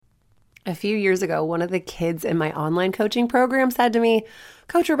A few years ago, one of the kids in my online coaching program said to me,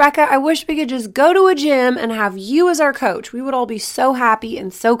 Coach Rebecca, I wish we could just go to a gym and have you as our coach. We would all be so happy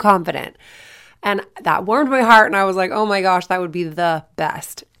and so confident. And that warmed my heart. And I was like, oh my gosh, that would be the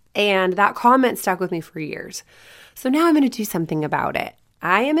best. And that comment stuck with me for years. So now I'm going to do something about it.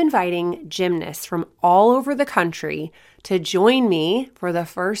 I am inviting gymnasts from all over the country to join me for the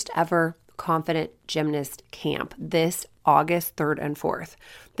first ever Confident Gymnast Camp this August 3rd and 4th.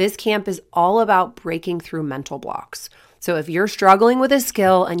 This camp is all about breaking through mental blocks. So if you're struggling with a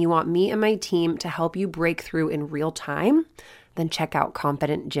skill and you want me and my team to help you break through in real time, then check out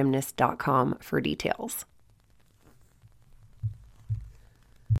confidentgymnast.com for details.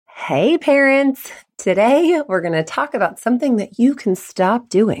 Hey parents, today we're going to talk about something that you can stop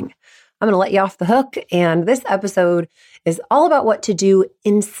doing. I'm going to let you off the hook, and this episode is all about what to do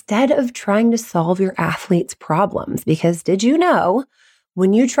instead of trying to solve your athlete's problems. Because did you know,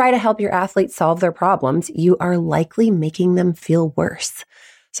 when you try to help your athlete solve their problems, you are likely making them feel worse.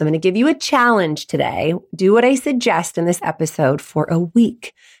 So I'm going to give you a challenge today. Do what I suggest in this episode for a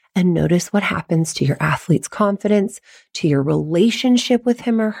week and notice what happens to your athlete's confidence, to your relationship with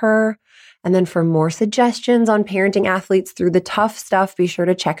him or her. And then for more suggestions on parenting athletes through the tough stuff, be sure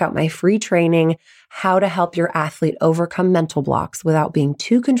to check out my free training, How to Help Your Athlete Overcome Mental Blocks Without Being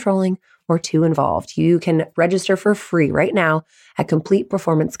Too Controlling or Too Involved. You can register for free right now at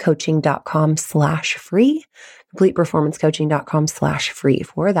CompletePerformanceCoaching.com/free, CompletePerformanceCoaching.com/free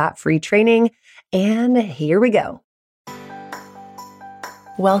for that free training. And here we go.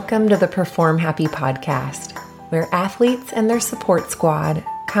 Welcome to the Perform Happy podcast, where athletes and their support squad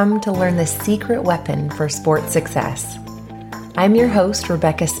come to learn the secret weapon for sports success. I'm your host,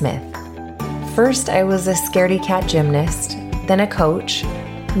 Rebecca Smith. First, I was a scaredy cat gymnast, then a coach.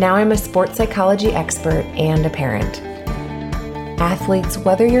 Now I'm a sports psychology expert and a parent. Athletes,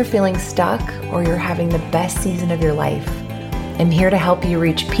 whether you're feeling stuck or you're having the best season of your life, I'm here to help you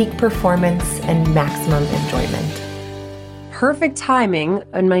reach peak performance and maximum enjoyment. Perfect timing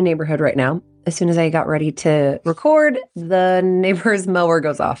in my neighborhood right now. As soon as I got ready to record, the neighbor's mower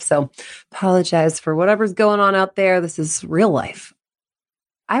goes off. So apologize for whatever's going on out there. This is real life.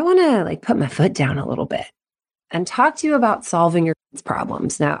 I want to put my foot down a little bit and talk to you about solving your kids'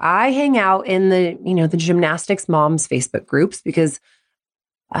 problems. Now, I hang out in the gymnastics moms Facebook groups because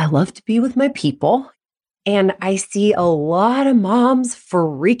I love to be with my people. And I see a lot of moms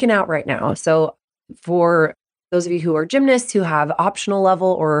freaking out right now. So for those of you who are gymnasts who have optional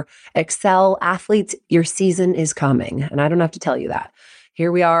level or excel athletes, your season is coming. And I don't have to tell you that.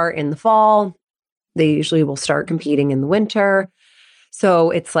 Here we are in the fall. They usually will start competing in the winter. So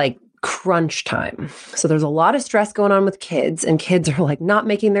it's like crunch time. So there's a lot of stress going on with kids, and kids are not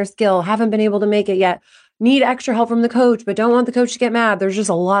making their skill, haven't been able to make it yet, need extra help from the coach, but don't want the coach to get mad. There's just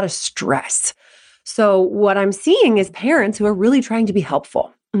a lot of stress. So what I'm seeing is parents who are really trying to be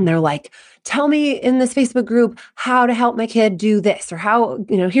helpful. And they're like, tell me in this Facebook group how to help my kid do this, or how,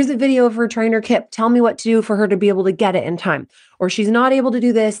 here's a video of her trying her kip. Tell me what to do for her to be able to get it in time. Or she's not able to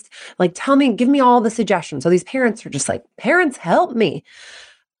do this. Give me all the suggestions. So these parents are just like, parents, help me.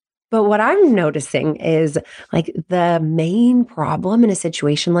 But what I'm noticing is the main problem in a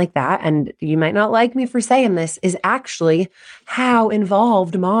situation like that, and you might not like me for saying this, is actually how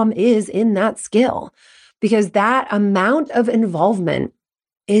involved mom is in that skill. Because that amount of involvement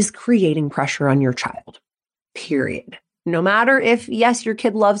is creating pressure on your child, period. No matter if, yes, your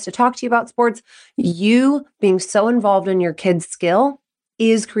kid loves to talk to you about sports, you being so involved in your kid's skill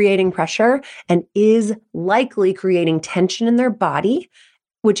is creating pressure and is likely creating tension in their body,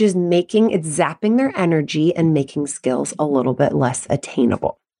 which is zapping their energy and making skills a little bit less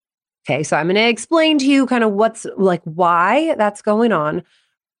attainable. Okay, so I'm going to explain to you kind of why that's going on.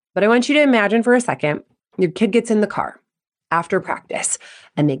 But I want you to imagine for a second, your kid gets in the car after practice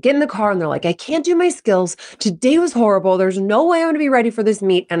and they get in the car and they're like, I can't do my skills. Today was horrible. There's no way I'm going to be ready for this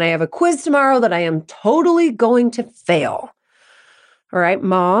meet. And I have a quiz tomorrow that I am totally going to fail. All right,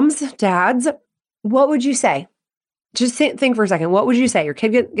 moms, dads, what would you say? Just think for a second. What would you say? Your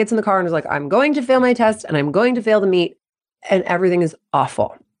kid gets in the car and is like, I'm going to fail my test and I'm going to fail the meet and everything is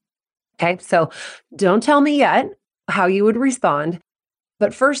awful. Okay, so don't tell me yet how you would respond.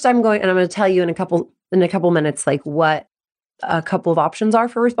 But first I'm going to tell you in a couple minutes, what a couple of options are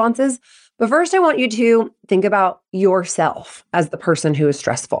for responses. But first I want you to think about yourself as the person who is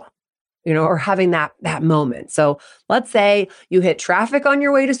stressful, or having that moment. So let's say you hit traffic on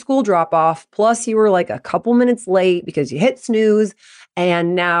your way to school drop-off, plus you were a couple minutes late because you hit snooze,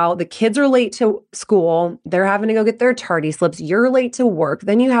 and now the kids are late to school. They're having to go get their tardy slips. You're late to work.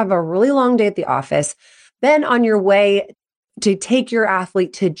 Then you have a really long day at the office. Then on your way to take your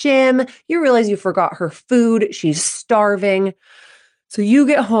athlete to gym. You realize you forgot her food. She's starving. So you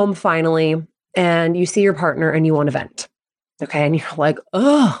get home finally and you see your partner and you want to vent. Okay. And you're like,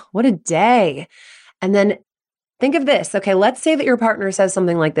 oh, what a day. And then think of this. Okay. Let's say that your partner says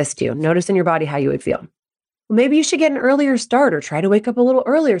something like this to you. Notice in your body how you would feel. Well, maybe you should get an earlier start or try to wake up a little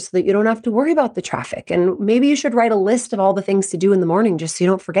earlier so that you don't have to worry about the traffic. And maybe you should write a list of all the things to do in the morning just so you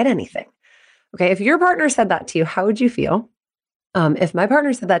don't forget anything. Okay. If your partner said that to you, how would you feel? If my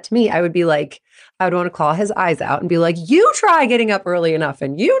partner said that to me, I would be like, I would want to claw his eyes out and be like, you try getting up early enough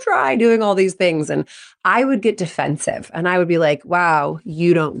and you try doing all these things. And I would get defensive and I would be like, wow,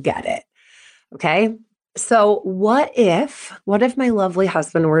 you don't get it. Okay. So what if my lovely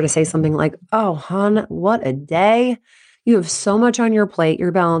husband were to say something like, oh, hon, what a day. You have so much on your plate.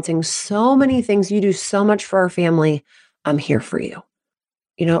 You're balancing so many things. You do so much for our family. I'm here for you.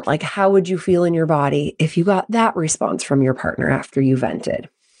 You know, like, how would you feel in your body if you got that response from your partner after you vented?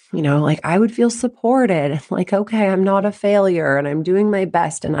 You know, like, I would feel supported. Like, okay, I'm not a failure and I'm doing my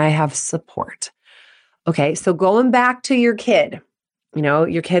best and I have support. Okay. So going back to your kid, you know,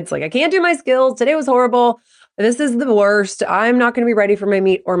 your kid's like, I can't do my skills. Today was horrible. This is the worst. I'm not going to be ready for my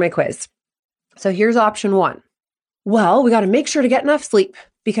meet or my quiz. So here's option one. Well, we got to make sure to get enough sleep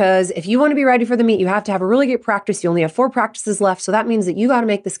because if you want to be ready for the meet, you have to have a really good practice. You only have 4 practices left. So that means that you got to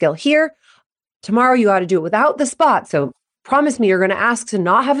make the skill here. Tomorrow, you got to do it without the spot. So promise me you're going to ask to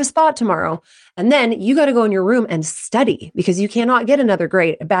not have a spot tomorrow. And then you got to go in your room and study because you cannot get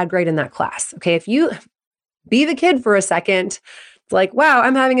a bad grade in that class. Okay. If you be the kid for a second, it's like, wow,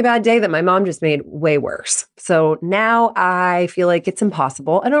 I'm having a bad day that my mom just made way worse. So now I feel like it's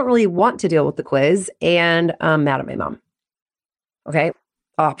impossible. I don't really want to deal with the quiz and I'm mad at my mom. Okay.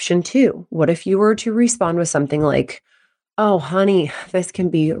 Option 2. What if you were to respond with something like, oh, honey, this can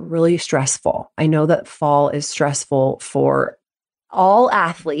be really stressful. I know that fall is stressful for all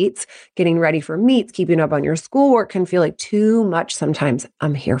athletes. Getting ready for meets, keeping up on your schoolwork can feel like too much sometimes.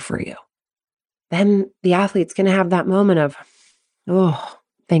 I'm here for you. Then the athlete's going to have that moment of, oh,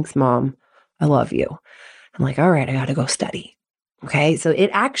 thanks, Mom. I love you. I'm like, all right, I got to go study. Okay. So it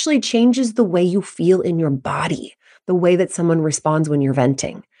actually changes the way you feel in your body, the way that someone responds when you're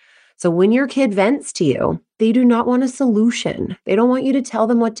venting. So when your kid vents to you, they do not want a solution. They don't want you to tell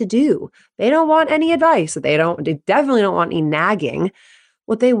them what to do. They don't want any advice. They definitely don't want any nagging.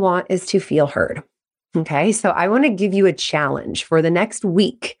 What they want is to feel heard. Okay. So I want to give you a challenge for the next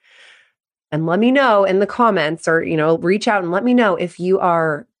week. And let me know in the comments or, reach out and let me know if you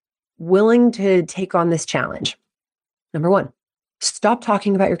are willing to take on this challenge. Number 1, stop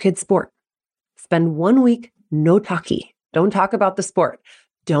talking about your kid's sport. Spend 1 week, no talkie. Don't talk about the sport.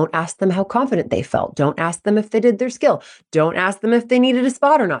 Don't ask them how confident they felt. Don't ask them if they did their skill. Don't ask them if they needed a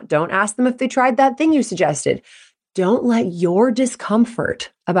spot or not. Don't ask them if they tried that thing you suggested. Don't let your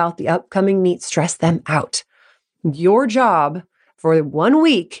discomfort about the upcoming meet stress them out. Your job for 1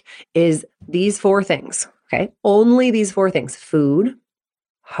 week is these 4 things, okay? Only these 4 things: food,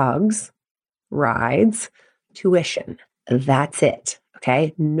 hugs, rides, tuition. That's it,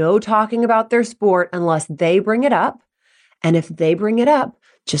 okay? No talking about their sport unless they bring it up. And if they bring it up,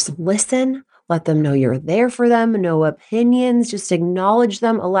 just listen, let them know you're there for them, no opinions, just acknowledge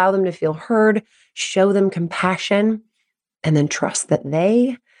them, allow them to feel heard, show them compassion, and then trust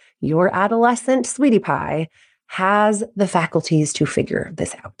that your adolescent sweetie pie, has the faculties to figure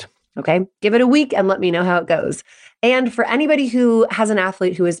this out. Okay. Give it a week and let me know how it goes. And for anybody who has an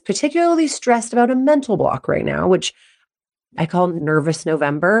athlete who is particularly stressed about a mental block right now, which I call nervous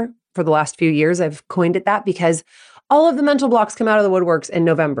November for the last few years, I've coined it that because all of the mental blocks come out of the woodworks in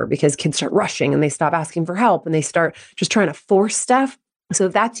November because kids start rushing and they stop asking for help and they start just trying to force stuff. So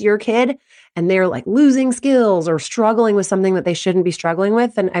if that's your kid and they're like losing skills or struggling with something that they shouldn't be struggling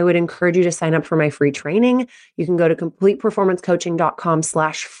with, then I would encourage you to sign up for my free training. You can go to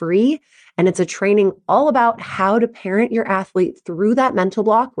CompletePerformanceCoaching.com/free. And it's a training all about how to parent your athlete through that mental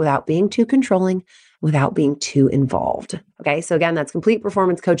block without being too controlling, without being too involved. Okay. So again, that's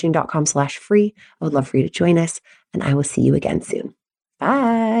CompletePerformanceCoaching.com/free. I would love for you to join us and I will see you again soon.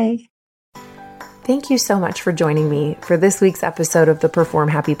 Bye. Thank you so much for joining me for this week's episode of the Perform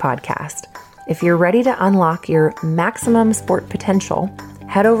Happy podcast. If you're ready to unlock your maximum sport potential,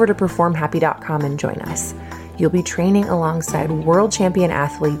 head over to performhappy.com and join us. You'll be training alongside world champion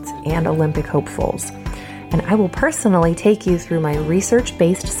athletes and Olympic hopefuls. And I will personally take you through my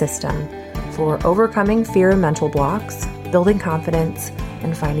research-based system for overcoming fear and mental blocks, building confidence,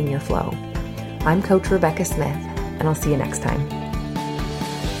 and finding your flow. I'm Coach Rebecca Smith, and I'll see you next time.